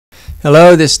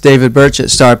Hello, this is David Birch at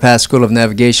Star Path School of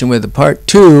Navigation with a part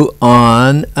 2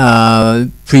 on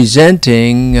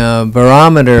presenting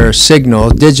barometer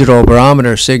signals, digital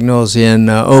barometer signals in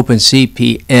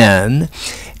OpenCPN.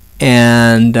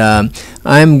 And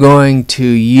I'm going to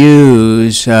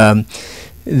use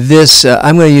this,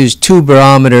 I'm going to use two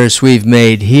barometers we've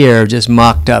made here, just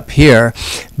mocked up here,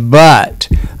 but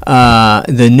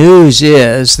the news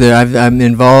is that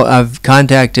I've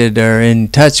contacted or in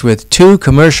touch with two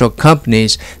commercial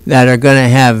companies that are going to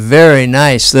have very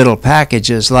nice little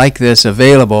packages like this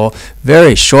available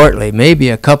very shortly, maybe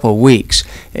a couple weeks,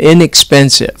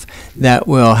 inexpensive, that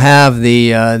will have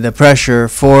the pressure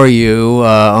for you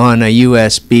on a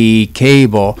USB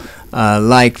cable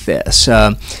like this.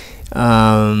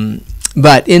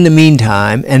 But in the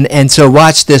meantime, and so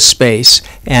watch this space,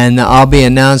 and I'll be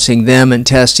announcing them and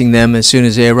testing them as soon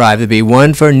as they arrive. There'll be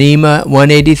one for NEMA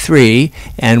 183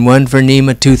 and one for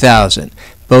NEMA 2000.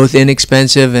 Both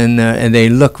inexpensive, and they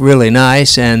look really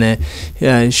nice, and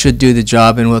should do the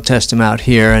job, and we'll test them out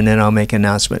here, and then I'll make an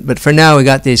announcement. But for now, we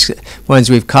got these ones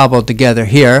we've cobbled together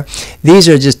here. These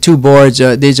are just two boards.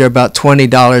 These are about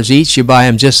 $20 each. You buy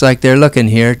them just like they're looking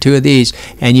here, two of these,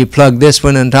 and you plug this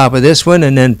one on top of this one,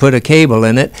 and then put a cable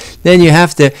in it. Then you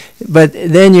have to,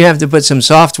 put some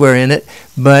software in it.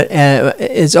 But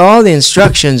it's all the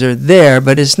instructions are there,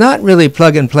 but it's not really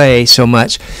plug and play so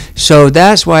much. So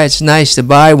that's why it's nice to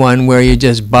buy one where you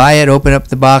just buy it, open up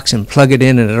the box, and plug it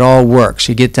in, and it all works.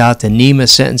 You get out the NEMA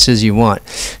sentences you want.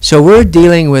 So we're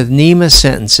dealing with NEMA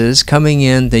sentences coming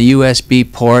in the USB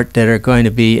port that are going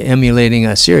to be emulating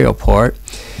a serial port.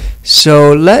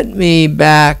 So let me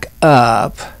back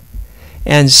up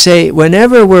and say,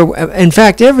 whenever in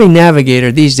fact, every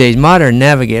navigator these days, modern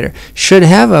navigator, should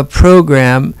have a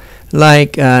program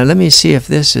like, let me see if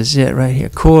this is it right here,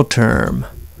 CoolTerm.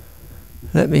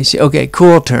 Let me see, okay,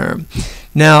 CoolTerm.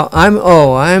 Now, I'm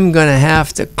going to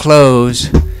have to close,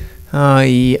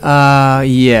 yes,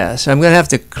 I'm going to have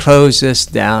to close this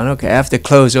down. Okay, I have to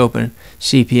close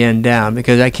OpenCPN down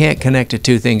because I can't connect to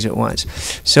two things at once.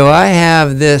 So I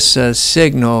have this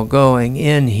signal going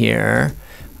in here.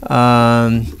 So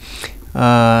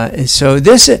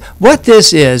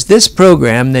this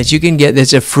program that you can get,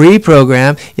 it's a free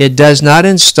program. It does not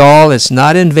install. It's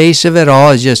not invasive at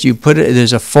all. It's just you put it.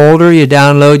 There's a folder you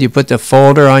download. You put the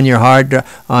folder on your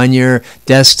on your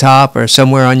desktop or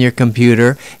somewhere on your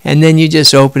computer, and then you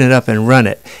just open it up and run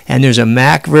it. And there's a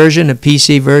Mac version, a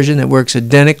PC version that works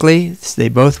identically. They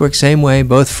both work same way,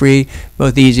 both free,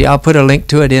 both easy. I'll put a link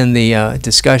to it in the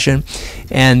discussion,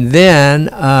 and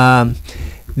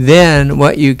then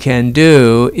what you can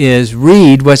do is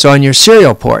read what's on your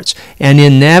serial ports. And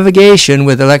in navigation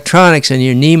with electronics and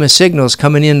your NEMA signals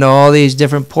coming into all these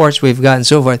different ports we've got and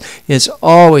so forth, it's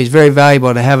always very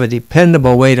valuable to have a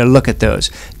dependable way to look at those.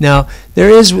 Now,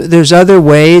 there's other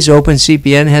ways.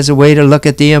 OpenCPN has a way to look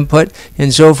at the input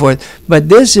and so forth. But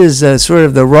this is sort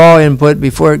of the raw input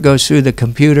before it goes through the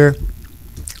computer.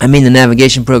 I mean the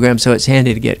navigation program, so it's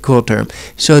handy to get CoolTerm.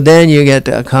 So then you get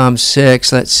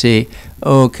COM6, let's see.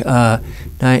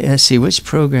 Let's see, which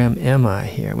program am I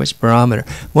here? Which barometer?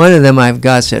 One of them I've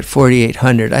got at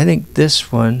 4800. I think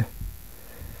this one,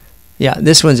 yeah,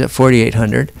 this one's at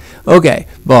 4800. Okay,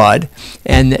 baud,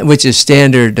 and which is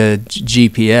standard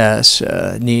GPS,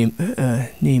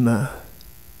 NEMA.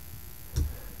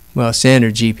 Well,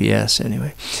 standard GPS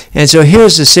anyway. And so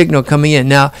here's the signal coming in.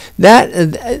 Now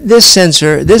this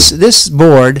sensor, this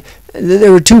board,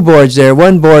 there were two boards there.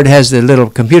 One board has the little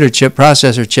computer chip,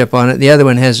 processor chip on it. The other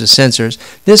one has the sensors.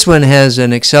 This one has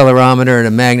an accelerometer and a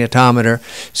magnetometer,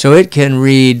 so it can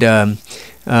read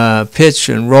pitch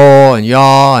and roll and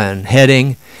yaw and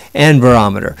heading and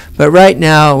barometer. But right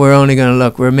now we're only going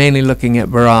to we're mainly looking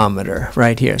at barometer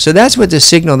right here. So that's what the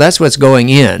signal, that's what's going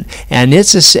in. And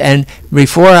and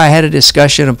before I had a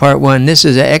discussion in part 1, this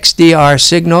is an XDR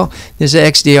signal. This is an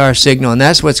XDR signal, and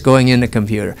that's what's going in the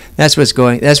computer. That's what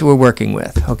we're working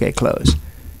with. Okay, close.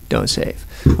 Don't save.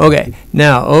 Okay,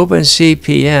 now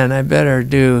OpenCPN, I better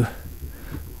do,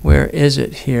 where is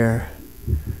it here?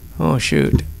 Oh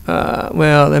shoot.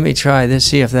 Well, let me try this,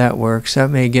 see if that works. That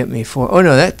may get me oh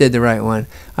no, that did the right one.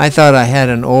 I thought I had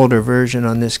an older version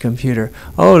on this computer.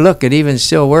 Oh look, it even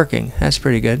still working. That's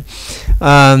pretty good.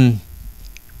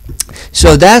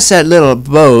 So that's that little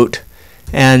boat,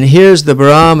 and here's the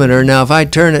barometer. Now if I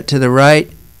turn it to the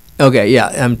right, okay, yeah,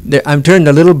 I'm turning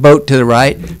the little boat to the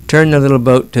right, turn the little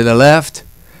boat to the left.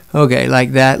 Okay,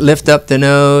 like that. Lift up the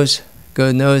nose,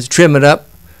 go nose, trim it up.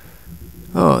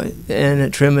 Oh,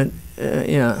 and trim it.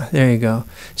 yeah, there you go.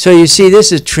 So you see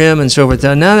this is trim and so forth.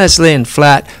 Now that's laying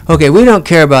flat. Okay, we don't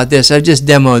care about this. I've just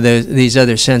demoed these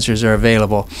other sensors are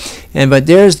available. But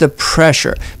there's the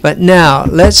pressure. But now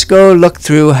let's go look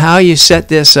through how you set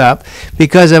this up,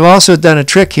 because I've also done a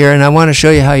trick here and I want to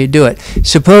show you how you do it.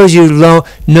 Suppose you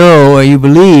know or you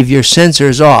believe your sensor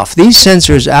is off. These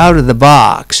sensors out of the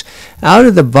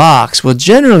box will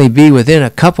generally be within a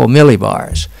couple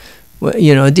millibars. Well,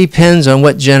 you know, it depends on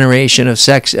what generation of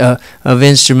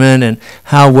instrument and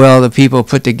how well the people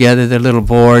put together the little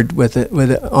board with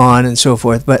it on and so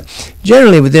forth. But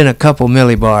generally within a couple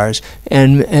millibars,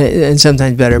 and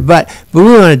sometimes better. But we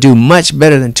want to do much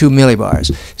better than 2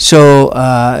 millibars. So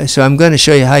I'm going to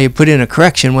show you how you put in a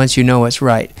correction once you know what's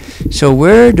right. So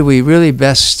where do we really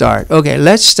best start? Okay,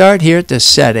 let's start here at the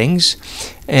settings,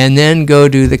 and then go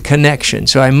to the connection.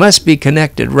 So I must be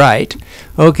connected right.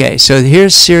 Okay, so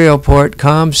here's serial port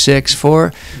COM6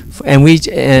 4,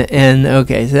 and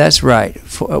okay, so that's right.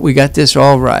 We got this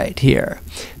all right here.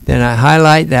 Then I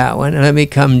highlight that one, and let me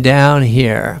come down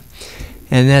here,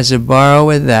 and there's a borrow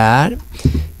with that.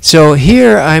 So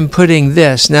here I'm putting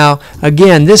this. Now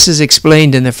again, this is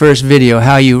explained in the first video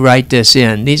how you write this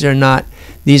in. These are not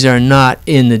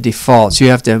in the defaults. You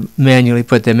have to manually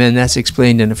put them in. That's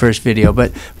explained in the first video.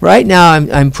 But right now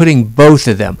I'm putting both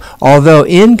of them, although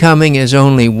incoming is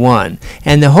only one.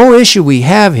 And the whole issue we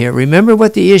have here, remember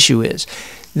what the issue is,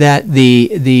 that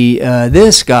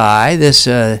this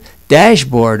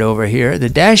dashboard over here, the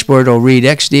dashboard will read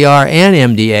XDR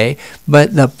and MDA,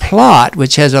 but the plot,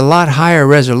 which has a lot higher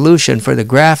resolution for the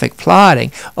graphic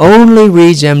plotting, only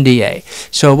reads MDA.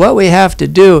 So what we have to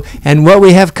do, and what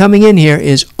we have coming in here,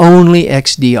 is only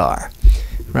XDR,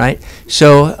 right?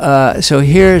 So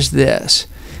here's this.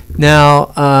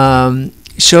 Now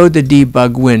show the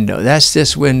debug window. That's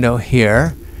this window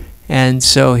here. And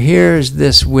so here's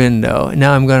this window.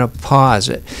 Now I'm going to pause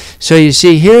it. So you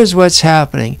see, here's what's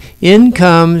happening. In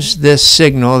comes this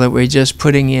signal that we're just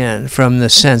putting in from the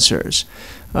sensors.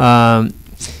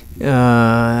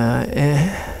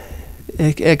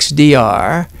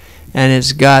 XDR, and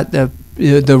it's got the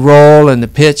roll and the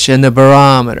pitch and the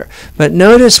barometer. But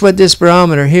notice what this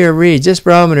barometer here reads. This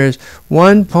barometer is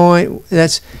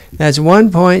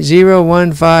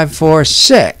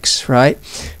 1.01546, right?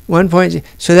 So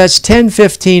that's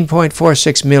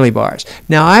 1015.46 millibars.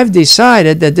 Now I've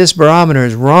decided that this barometer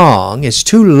is wrong. It's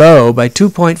too low by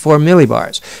 2.4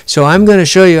 millibars. So I'm going to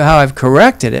show you how I've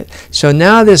corrected it. So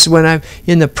now this, when I'm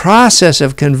in the process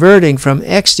of converting from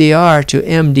XDR to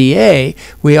MDA,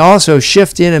 we also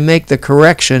shift in and make the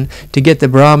correction to get the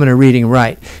barometer reading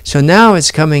right. So now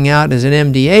it's coming out as an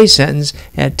MDA sentence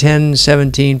at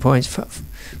 1017.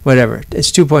 Whatever.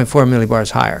 It's 2.4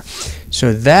 millibars higher.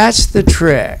 So that's the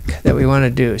trick that we want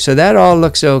to do. So that all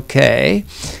looks okay.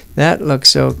 That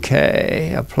looks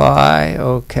okay. Apply,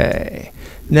 okay.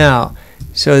 Now,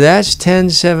 so that's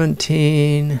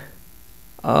 1017.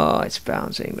 Oh, it's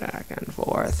bouncing back and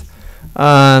forth.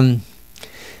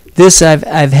 This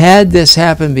I've had this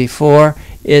happen before.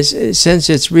 Since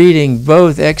it's reading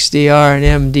both XDR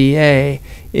and MDA,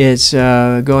 it's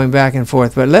going back and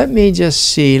forth. But let me just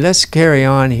see. Let's carry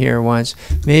on here once.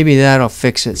 Maybe that'll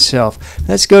fix itself.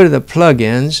 Let's go to the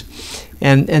plugins.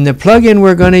 And the plugin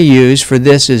we're going to use for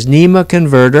this is NEMA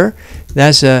Converter.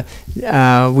 That's I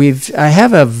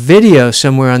have a video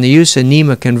somewhere on the use of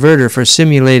NEMA Converter for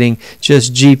simulating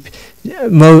just using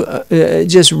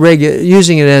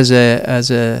it as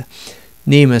a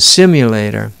NEMA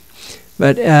simulator.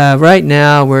 But right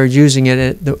now we're using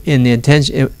it in the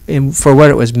intention for what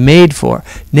it was made for.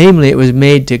 Namely, it was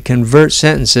made to convert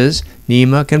sentences.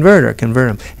 NEMA Converter, convert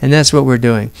them, and that's what we're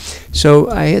doing. So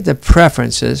I hit the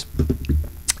preferences,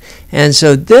 and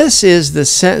so this is the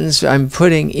sentence I'm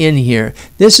putting in here.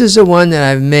 This is the one that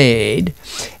I've made,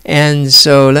 and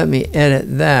so let me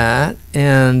edit that,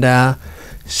 and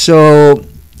so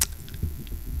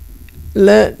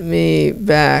let me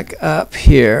back up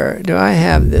here. Do I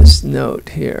have this note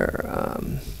here?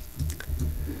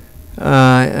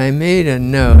 I made a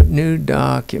note, new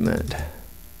document.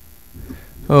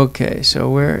 Okay, so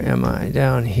where am I?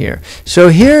 Down here. So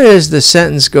here is the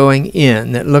sentence going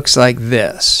in that looks like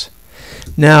this.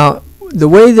 Now, the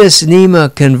way this NEMA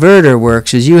Converter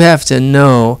works is you have to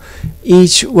know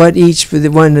what each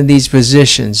one of these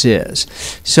positions is.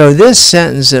 So this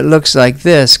sentence that looks like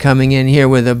this coming in here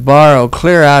with a borrow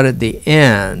clear out at the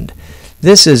end,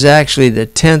 this is actually the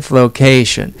 10th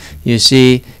location. You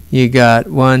see, you got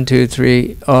 1, 2,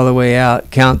 3 all the way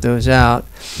out. Count those out.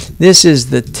 This is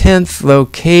the 10th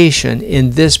location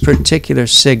in this particular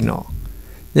signal,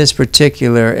 this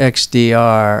particular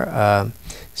XDR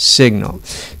signal.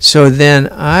 So then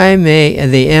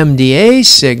the MDA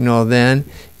signal then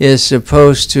is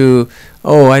supposed to,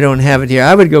 oh, I don't have it here.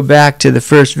 I would go back to the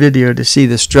first video to see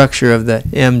the structure of the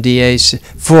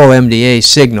full MDA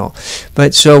signal.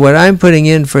 But so what I'm putting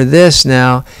in for this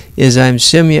now is I'm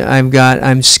skipping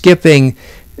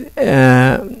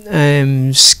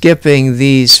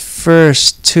these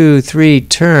first 2-3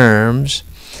 terms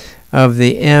of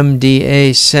the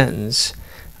MDA sentence.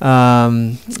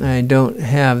 I don't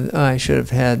have, I should have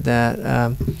had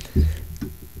that.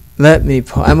 I'm going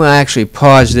to actually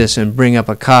pause this and bring up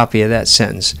a copy of that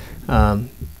sentence. I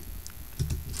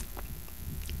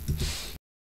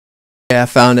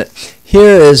found it.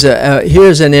 Here's an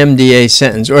MDA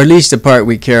sentence, or at least the part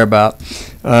we care about.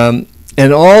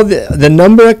 And all the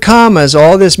number of commas,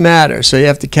 all this matters, so you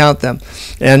have to count them.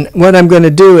 And what I'm going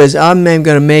to do is I'm going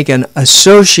to make an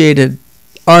associated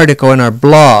article in our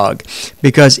blog,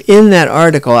 because in that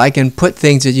article I can put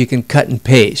things that you can cut and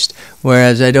paste,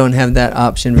 whereas I don't have that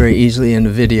option very easily in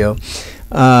the video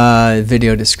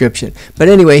description. But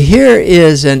anyway, here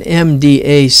is an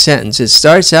MDA sentence. It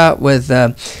starts out with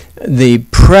the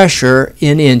pressure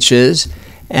in inches,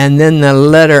 and then the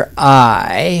letter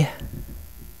I.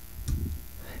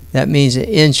 That means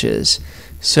inches.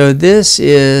 So this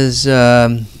is,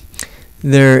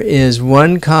 there is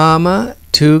 1 comma,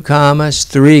 2 commas,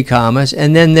 3 commas,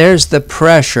 and then there's the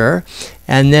pressure,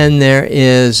 and then there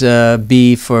is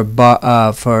B for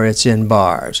it's in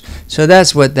bars. So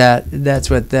that's what that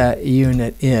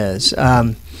unit is.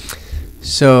 Let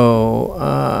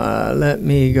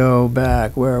me go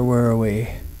back. Where were we?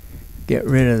 Get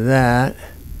rid of that.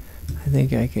 I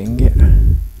think I can get.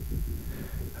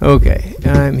 Okay,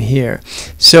 I'm here.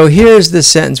 So here's the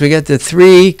sentence. We got the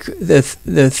three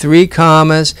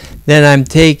commas. Then I'm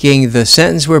taking the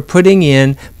sentence we're putting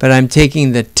in, but I'm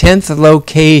taking the 10th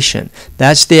location.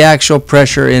 That's the actual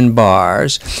pressure in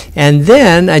bars. And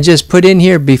then I just put in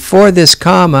here before this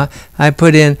comma, I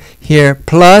put in here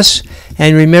plus,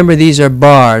 and remember these are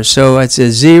bars. So it's a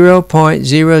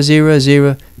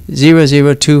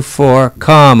 0.0000024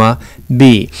 comma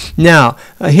B. Now,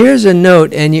 here's a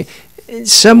note, and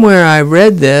somewhere I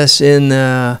read this in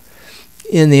the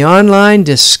online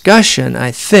discussion,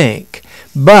 I think,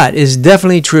 but it's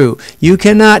definitely true. You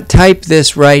cannot type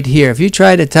this right here. If you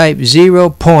try to type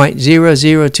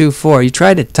 0.0024, you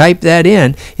try to type that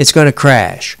in, it's going to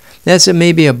crash. That's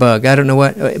maybe a bug. I don't know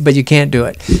what, but you can't do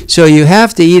it. So you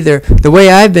have to either, the way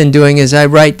I've been doing is I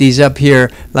write these up here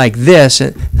like this,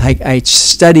 and I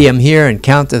study them here and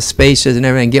count the spaces and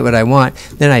everything and get what I want.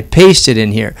 Then I paste it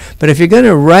in here. But if you're going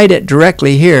to write it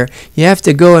directly here, you have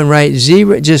to go and write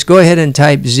just go ahead and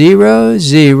type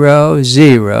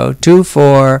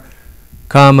 00024,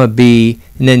 comma B,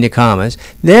 and then the commas.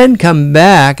 Then come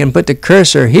back and put the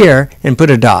cursor here and put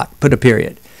a dot, put a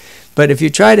period. But if you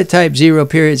try to type 0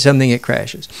 period something, it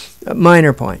crashes. A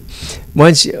minor point.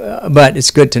 But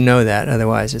it's good to know that,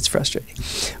 otherwise it's frustrating.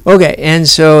 Okay, and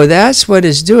so that's what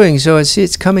it's doing. So see,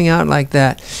 it's coming out like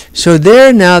that. So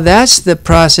there now, that's the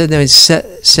process. Then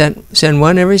send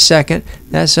 1 every second.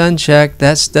 That's unchecked.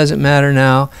 That doesn't matter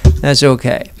now. That's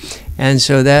okay. And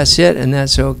so that's it, and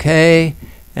that's okay,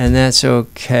 and that's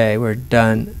okay. We're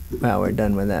done. Well, we're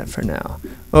done with that for now.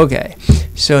 Okay,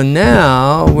 so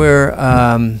now we're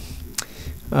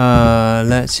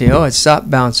let's see. Oh, it stopped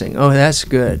bouncing. Oh, that's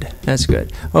good. That's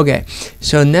good. Okay,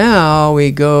 so now we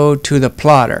go to the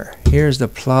plotter. Here's the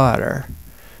plotter.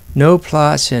 No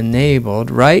plots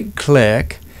enabled. Right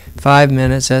click. 5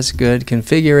 minutes. That's good.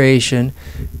 Configuration.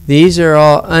 These are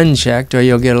all unchecked, or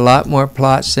you'll get a lot more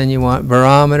plots than you want.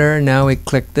 Barometer. Now we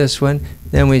click this one.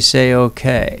 Then we say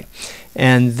OK.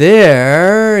 And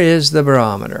there is the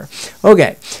barometer.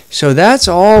 Okay, so that's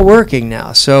all working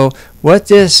now. So what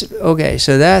this, okay,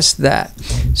 so that's that.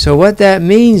 So what that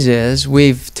means is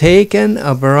we've taken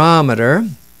a barometer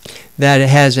that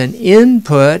has an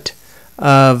input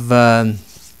of, let's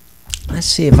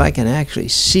see if I can actually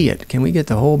see it. Can we get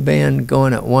the whole band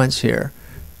going at once here?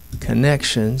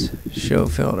 Connections, show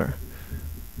filter.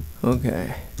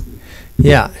 Okay.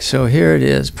 Yeah, so here it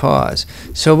is, pause.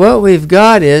 So what we've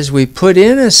got is we put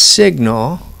in a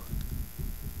signal.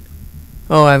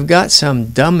 Oh, I've got some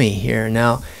dummy here.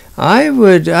 Now, I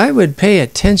would pay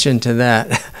attention to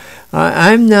that.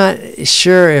 I'm not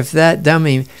sure if that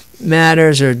dummy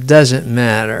matters or doesn't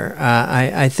matter.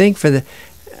 I think for the,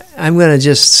 I'm going to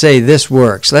just say this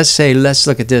works. Let's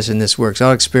look at this and this works.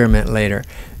 I'll experiment later.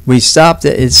 We stopped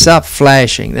it. It stopped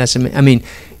flashing. That's, I mean,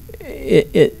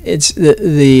 it's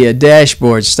the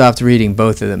dashboard stopped reading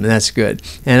both of them, and that's good.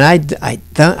 And I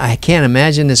can't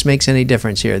imagine this makes any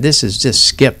difference here. This is just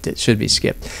skipped. It should be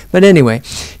skipped. But anyway,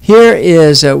 here here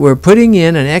is we're putting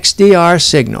in an XDR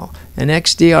signal,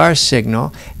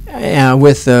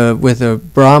 with a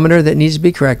barometer that needs to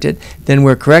be corrected. Then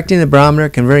we're correcting the barometer,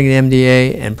 converting it to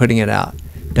MDA, and putting it out.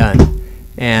 Done,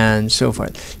 and so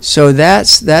forth. So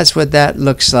that's what that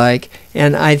looks like.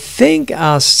 And I think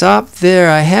I'll stop there.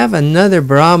 I have another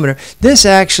barometer. This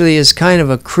actually is kind of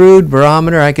a crude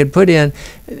barometer I could put in.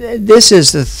 This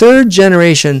is the third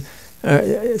generation,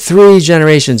 3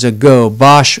 generations ago,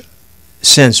 Bosch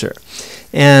sensor.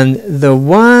 And the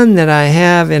one that I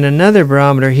have in another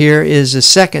barometer here is a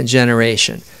 2nd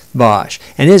generation Bosch,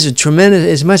 and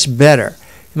it's much better,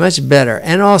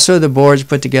 and also the boards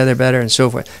put together better and so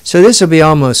forth. So this will be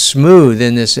almost smooth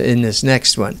in this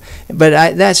next one,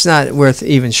 but that's not worth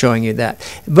even showing you that.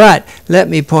 But let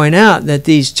me point out that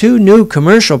these 2 new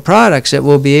commercial products that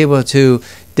we'll be able to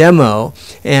demo,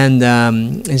 and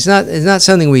it's not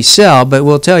something we sell, but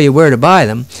we'll tell you where to buy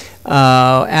them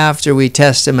after we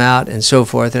test them out and so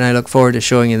forth, and I look forward to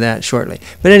showing you that shortly.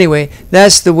 But anyway,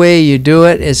 that's the way you do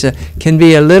it. It can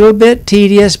be a little bit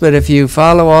tedious, but if you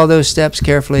follow all those steps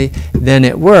carefully, then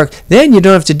it works. Then you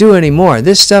don't have to do any more.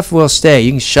 This stuff will stay.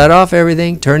 You can shut off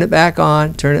everything, turn it back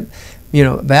on, turn it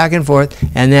back and forth,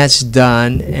 and that's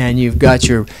done. And you've got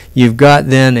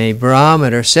then a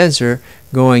barometer sensor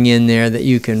going in there that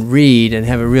you can read and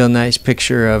have a real nice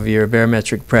picture of your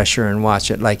barometric pressure and watch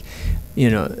it like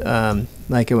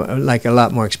like a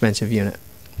lot more expensive unit.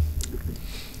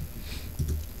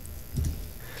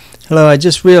 Hello, I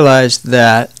just realized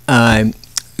that I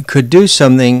could do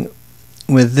something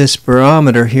with this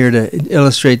barometer here to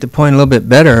illustrate the point a little bit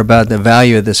better about the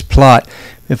value of this plot.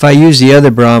 If I use the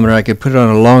other barometer, I could put it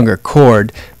on a longer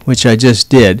cord, which I just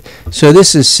did. So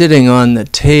this is sitting on the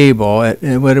table at,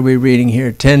 what are we reading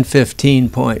here,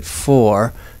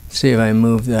 1015.4. See if I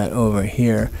move that over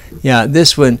here. Yeah,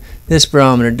 this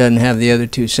barometer doesn't have the other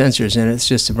 2 sensors in it. It's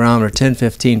just a barometer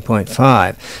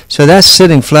 1015.5. So that's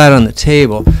sitting flat on the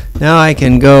table. Now I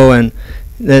can go and,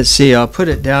 let's see, I'll put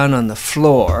it down on the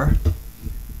floor.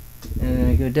 And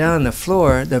I go down the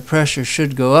floor, the pressure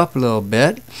should go up a little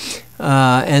bit.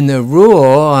 And the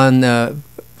rule on the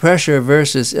pressure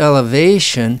versus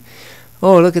elevation,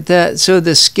 oh, look at that. So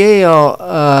the scale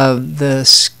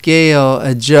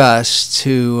adjusts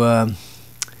to,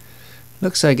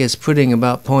 looks like it's putting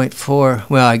about 0.4.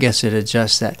 Well, I guess it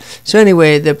adjusts that. So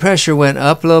anyway, the pressure went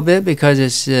up a little bit because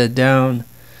it's down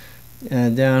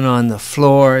on the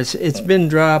floor. It's been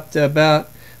dropped about,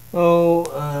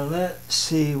 let's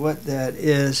see what that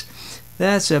is.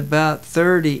 That's about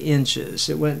 30 inches.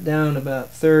 It went down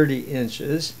about 30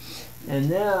 inches.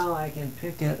 And now I can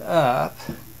pick it up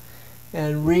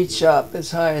and reach up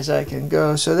as high as I can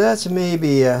go. So that's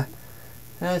maybe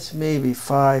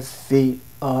 5 feet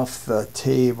off the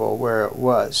table where it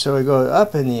was. So I go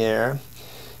up in the air.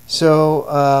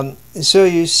 So so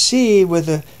you see, with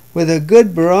a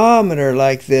good barometer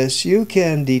like this, you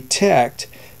can detect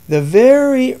the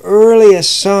very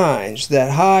earliest signs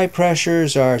that high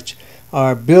pressures are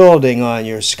building on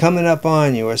you, or coming up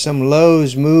on you, or some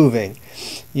lows moving,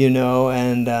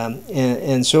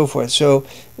 and so forth. So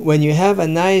when you have a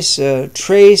nice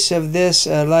trace of this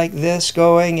like this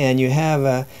going, and you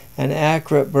have an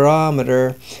accurate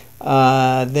barometer,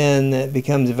 then it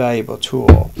becomes a valuable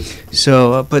tool.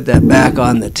 So I'll put that back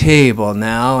on the table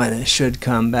now, and it should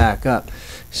come back up.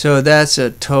 So that's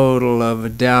a total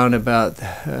of down about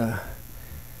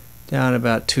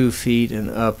 2 feet and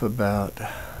up about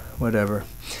whatever.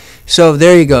 So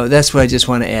there you go. That's what I just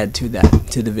want to add to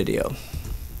the video.